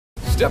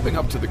Stepping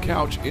up to the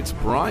couch, it's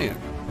Brian,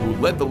 who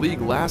led the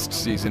league last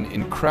season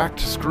in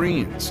cracked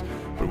screens.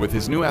 But with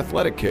his new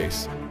athletic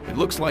case, it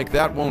looks like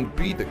that won't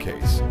be the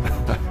case.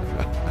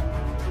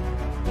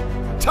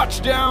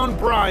 Touchdown,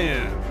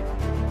 Brian!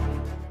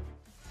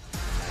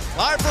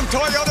 Live from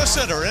Toyota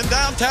Center in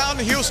downtown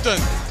Houston,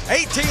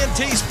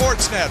 AT&T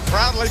Sportsnet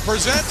proudly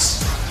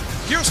presents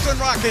Houston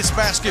Rockets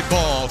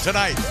basketball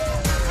tonight.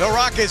 The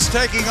Rockets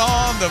taking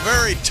on the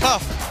very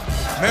tough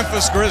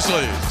Memphis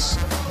Grizzlies.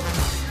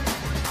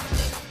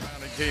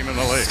 Team in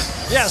the league.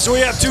 Yeah, so we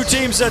have two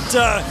teams that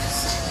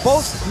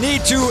both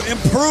need to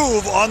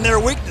improve on their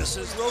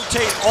weaknesses.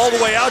 Rotate all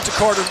the way out to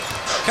Carter,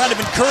 kind of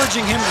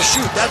encouraging him to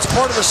shoot. That's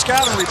part of the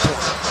scouting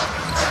report.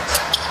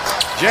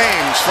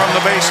 James from the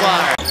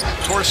baseline.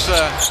 Of course,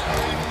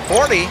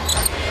 40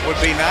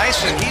 would be nice,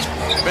 and he's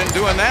been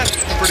doing that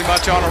pretty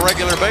much on a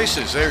regular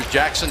basis. There's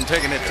Jackson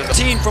taking it to the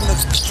team from the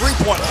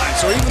three-point line.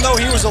 So even though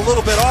he was a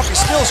little bit off, he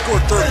still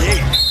scored 38.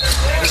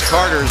 This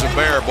Carter is a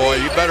bear, boy.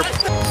 You better.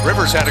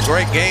 Rivers had a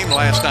great game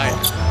last night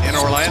in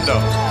Orlando.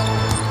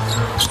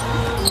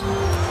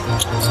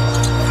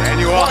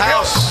 Manuel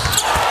House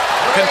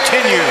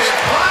continues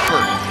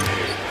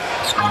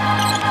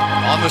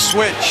on the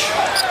switch.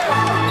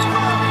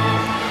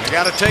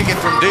 Got to take it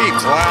from deep.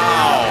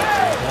 Wow.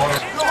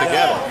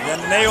 Together. And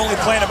they only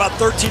playing about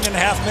 13 and a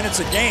half minutes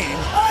a game.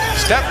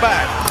 Step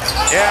back.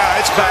 Yeah,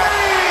 it's back.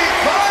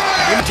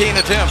 18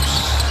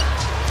 attempts.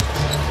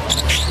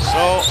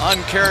 So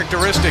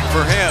uncharacteristic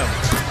for him.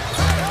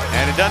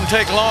 And it doesn't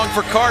take long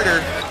for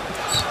Carter.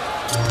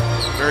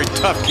 Very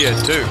tough kid,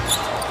 too.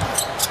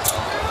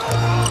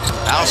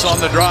 House on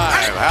the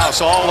drive.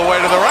 House all the way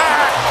to the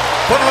rack.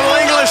 Put a little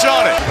English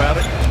on it. About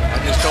it. I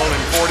just told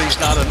him 40's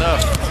not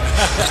enough.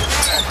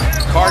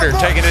 Carter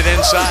taking it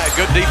inside.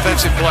 Good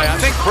defensive play. I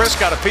think Chris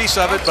got a piece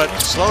of it, but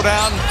slow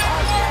down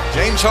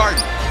James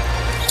Harden.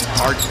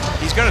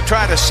 He's going to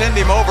try to send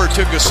him over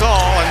to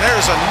Gasol, and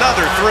there's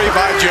another three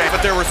by James.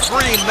 But there were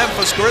three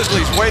Memphis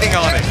Grizzlies waiting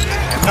on him,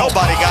 and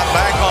nobody got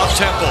back on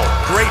Temple.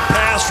 Great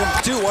pass from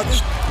two, wasn't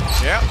it?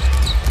 Yeah.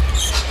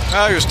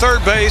 Well, he was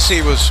third base.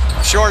 He was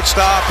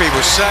shortstop. He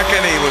was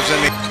second. He was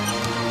in the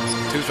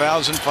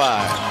 2005.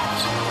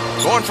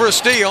 Going for a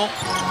steal.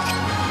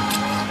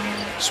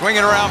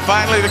 Swinging around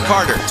finally to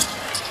Carter.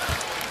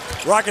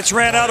 Rockets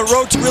ran out of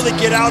road to really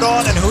get out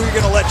on, and who are you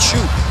going to let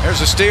shoot?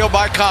 There's a steal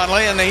by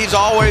Conley, and he's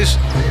always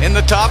in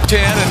the top 10,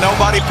 and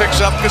nobody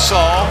picks up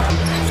Gasol.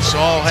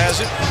 Gasol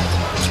has it.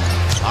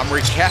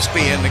 Omri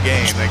Caspi in the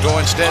game. They go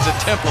instead to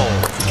Temple,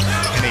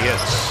 and he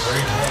hits.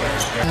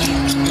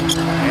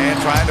 And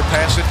trying to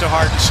pass it to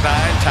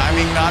Hartenstein.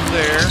 Timing not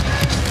there.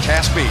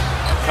 Caspi,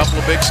 a couple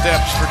of big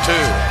steps for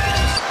two.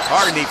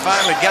 Harden, he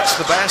finally gets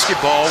the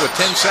basketball with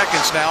 10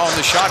 seconds now on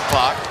the shot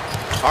clock.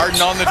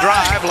 Harden on the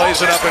drive,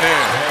 lays it up and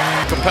in.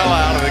 Capella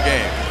out of the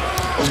game.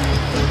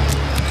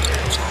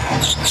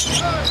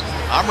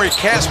 Omri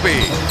Caspi.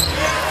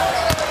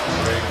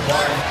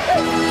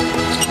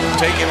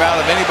 Take him out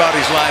of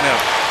anybody's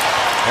lineup.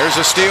 There's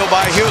a steal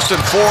by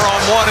Houston,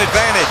 4-on-1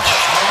 advantage.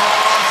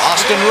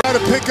 Austin. Got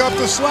to pick up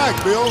the slack,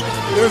 Bill.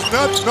 There's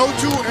no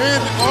two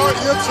and or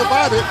ifs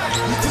about it.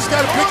 You just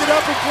got to pick it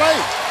up and play.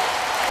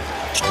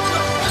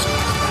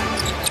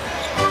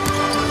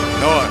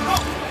 Noah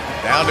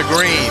down to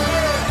Green,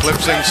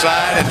 flips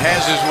inside and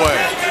has his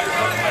way.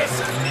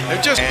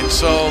 And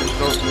so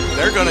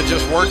they're going to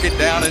just work it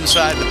down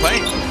inside the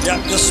paint. Yeah,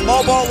 the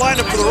small ball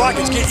lineup for the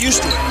Rockets, get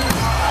used to it.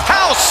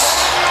 House!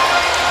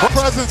 Her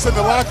presence in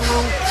the locker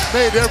room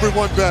made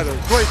everyone better.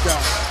 Great guy.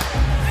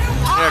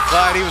 Yeah,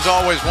 Clyde, he was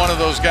always one of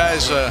those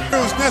guys. It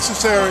was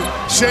necessary.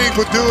 Shane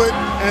would do it,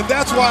 and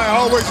that's why I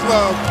always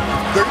love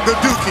the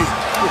Dookie.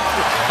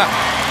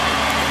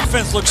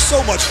 Defense looks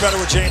so much better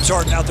with James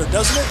Harden out there,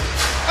 doesn't it?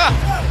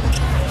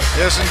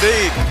 Yes,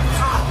 indeed.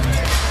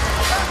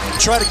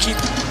 Try to keep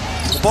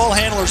the ball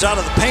handlers out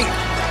of the paint.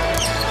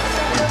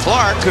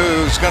 Clark,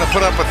 who's going to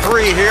put up a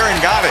three here and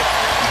got it.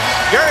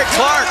 Gary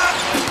Clark.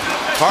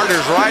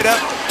 Carter's right up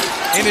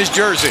in his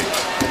jersey.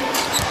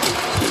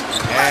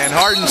 And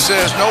Harden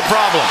says, no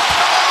problem.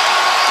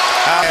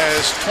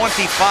 Has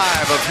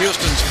 25 of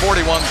Houston's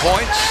 41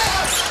 points.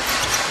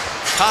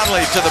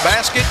 Conley to the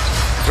basket.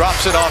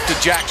 Drops it off to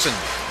Jackson.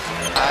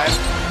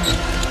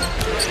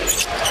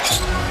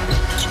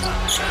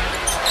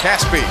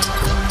 Caspi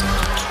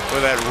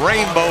with that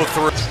rainbow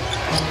through.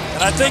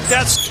 And I think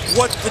that's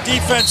what the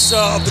defense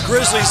of the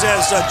Grizzlies,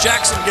 as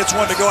Jackson gets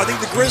one to go. I think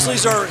the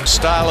Grizzlies are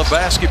style of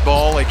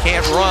basketball. They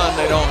can't run.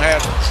 They don't have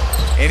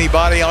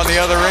anybody on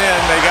the other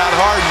end. They got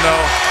Harden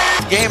though.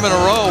 Game in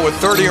a row with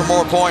 30 or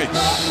more points.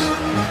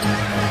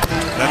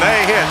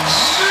 Nene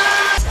hits.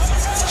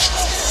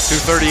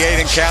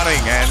 2:38 and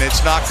counting, and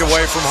it's knocked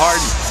away from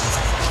Harden.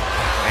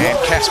 And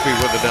Caspi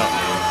with the dunk.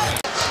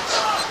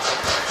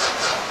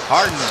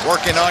 Harden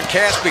working on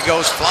Caspi,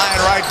 goes flying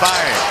right by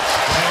him.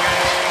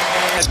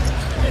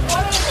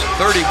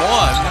 31.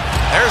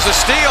 There's a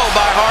steal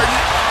by Harden,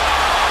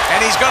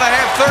 and he's going to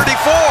have 34.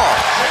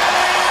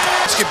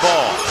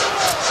 Basketball.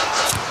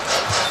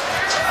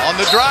 On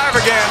the drive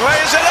again,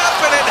 lays it up,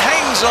 and it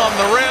hangs on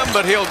the rim,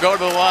 but he'll go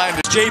to the line.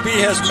 JB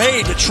has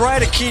made to try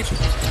to keep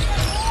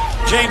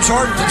James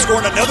Harden from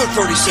scoring another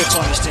 36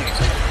 on his team.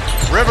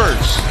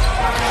 Rivers,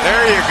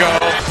 there you go.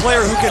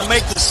 Player who can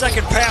make the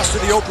second pass to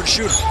the open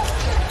shooter.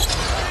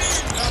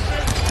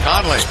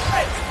 Conley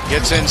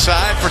gets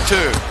inside for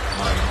two.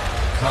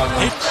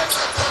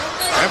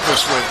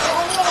 Memphis with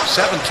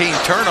 17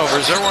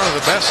 turnovers. They're one of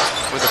the best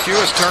with the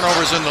fewest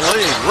turnovers in the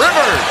league.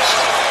 Rivers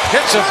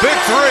hits a big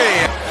three.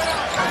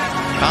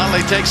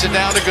 Conley takes it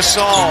down to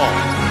Gasol.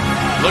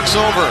 Looks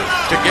over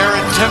to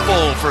Garrett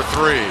Temple for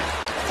three.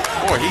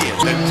 Boy, he hit.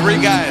 Then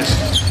three guys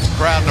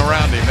crowding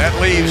around him. That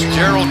leaves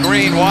Gerald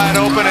Green wide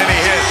open, and he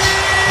hits.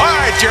 All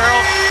right,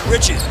 Gerald.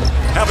 Richie,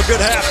 have a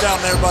good half down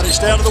there, buddy.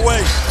 Stay out of the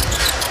way.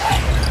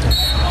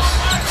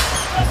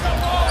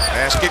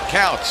 Basket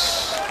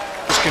counts.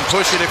 Can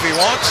push it if he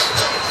wants.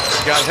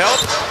 He's got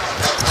help.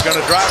 He's going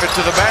to drive it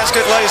to the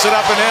basket, lays it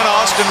up and in.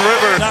 Austin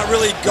Rivers. He's not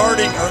really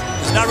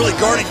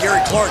guarding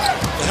Gary Clark.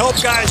 The help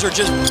guys are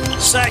just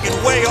sagging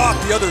way off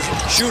the other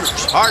shooters.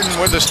 Harden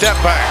with the step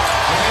back.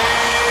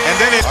 And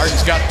then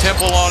Harden's got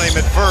Temple on him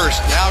at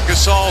first. Now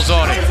Gasol's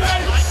on him.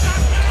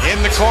 In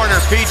the corner,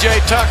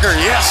 P.J. Tucker.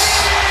 Yes.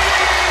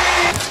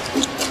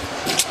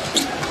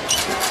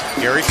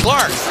 Gary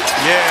Clark.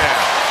 Yeah.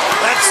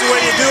 That's the way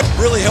you do it.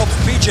 Really helps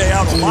PJ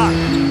out a lot.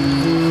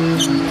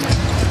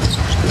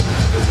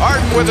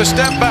 Harden with a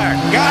step back.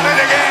 Got it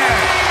again.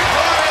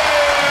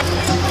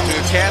 To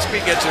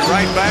Caspi, gets it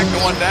right back,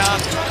 going down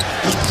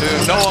to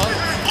Noah.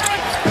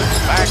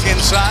 Back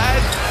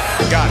inside.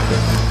 Got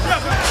it.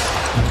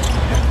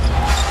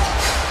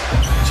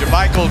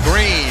 JaMychal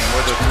Green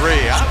with a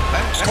three.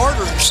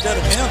 Carter instead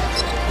of him.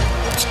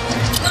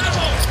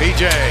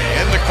 PJ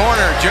in the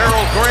corner.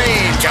 Gerald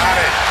Green. Got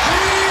it.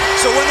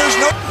 So when there's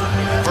no...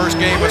 First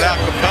game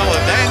without Capella.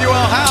 Daniel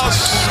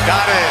House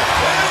got it.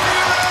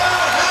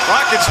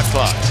 Rockets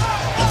clock.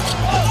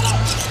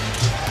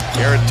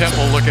 Garrett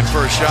Temple looking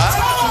for a shot,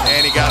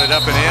 and he got it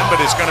up and in,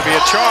 but it's going to be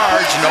a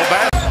charge. No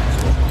bad.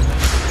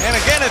 And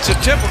again, it's a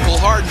typical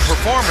Harden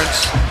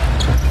performance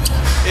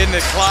in the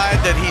Clyde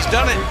that he's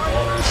done it.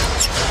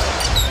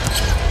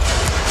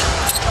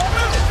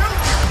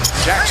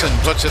 Jackson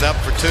puts it up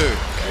for two.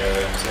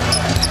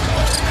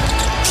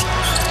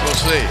 We'll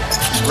see.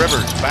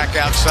 Rivers back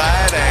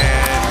outside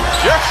and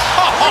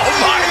oh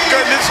my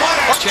goodness!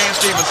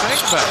 Chance to even think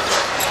about it.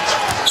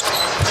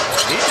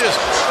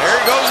 There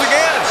he goes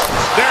again.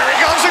 There he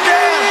goes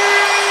again.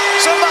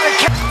 Somebody.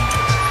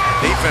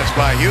 Defense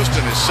by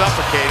Houston is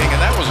suffocating,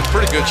 and that was a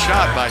pretty good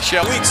shot by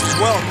Shell. Weeks as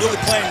well, really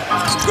playing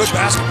some good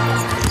basketball.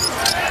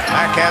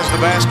 Mack has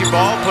the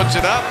basketball, puts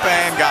it up,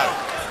 and got it.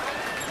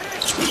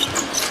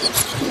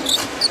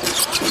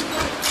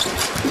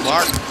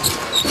 Clark.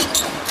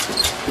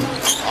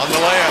 On the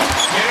layup.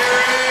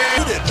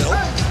 You did, Bill.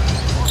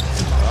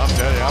 I'm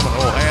telling you, I'm an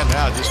old hand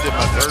now. I just did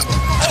my third one.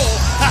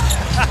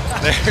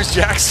 There's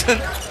Jackson.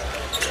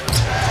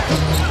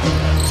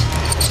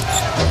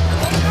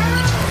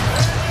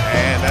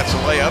 And that's a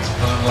layup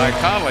by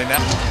Conley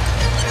now.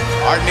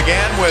 Harden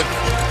again with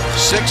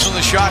 6 on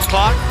the shot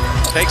clock.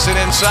 Takes it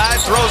inside,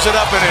 throws it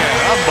up and in.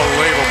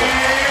 Unbelievable.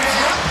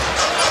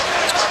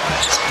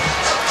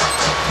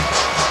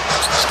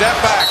 Step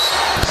back.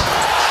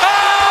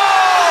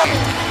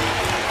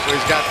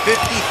 He's got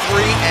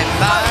 53 and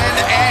 9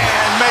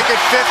 and make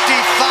it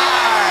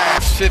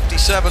 55.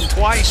 57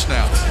 twice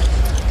now.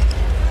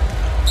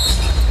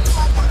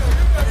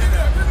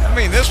 I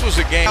mean, this was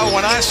a game.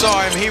 When I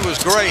saw him, he was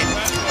great,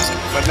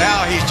 but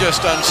now he's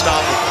just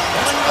unstoppable.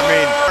 I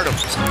mean,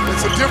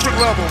 it's a different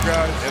level,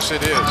 guys. Yes,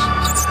 it is.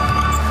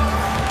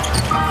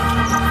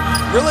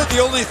 Really,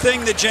 the only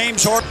thing that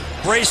James Harden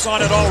braced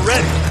on it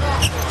already.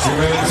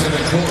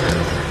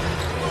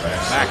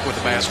 Mack with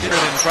the basket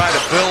and try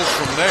to build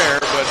from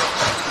there, but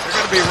they're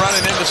going to be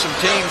running into some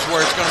teams where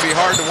it's going to be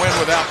hard to win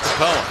without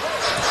Capella.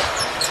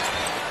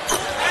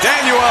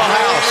 Daniel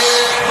House.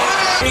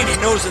 He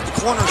knows that the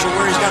corners are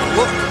where he's got to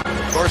look.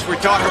 Of course, we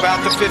talk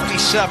about the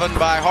 57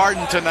 by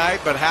Harden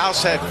tonight, but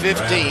House had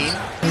 15.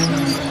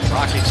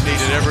 Rockets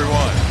needed every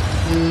one.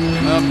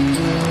 I don't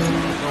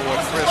know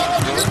what Chris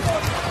was doing.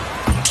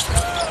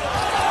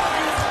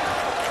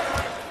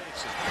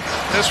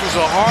 This was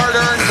a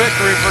hard-earned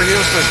victory for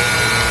Houston.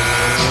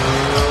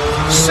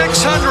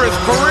 600th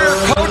career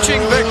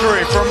coaching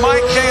victory for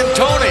Mike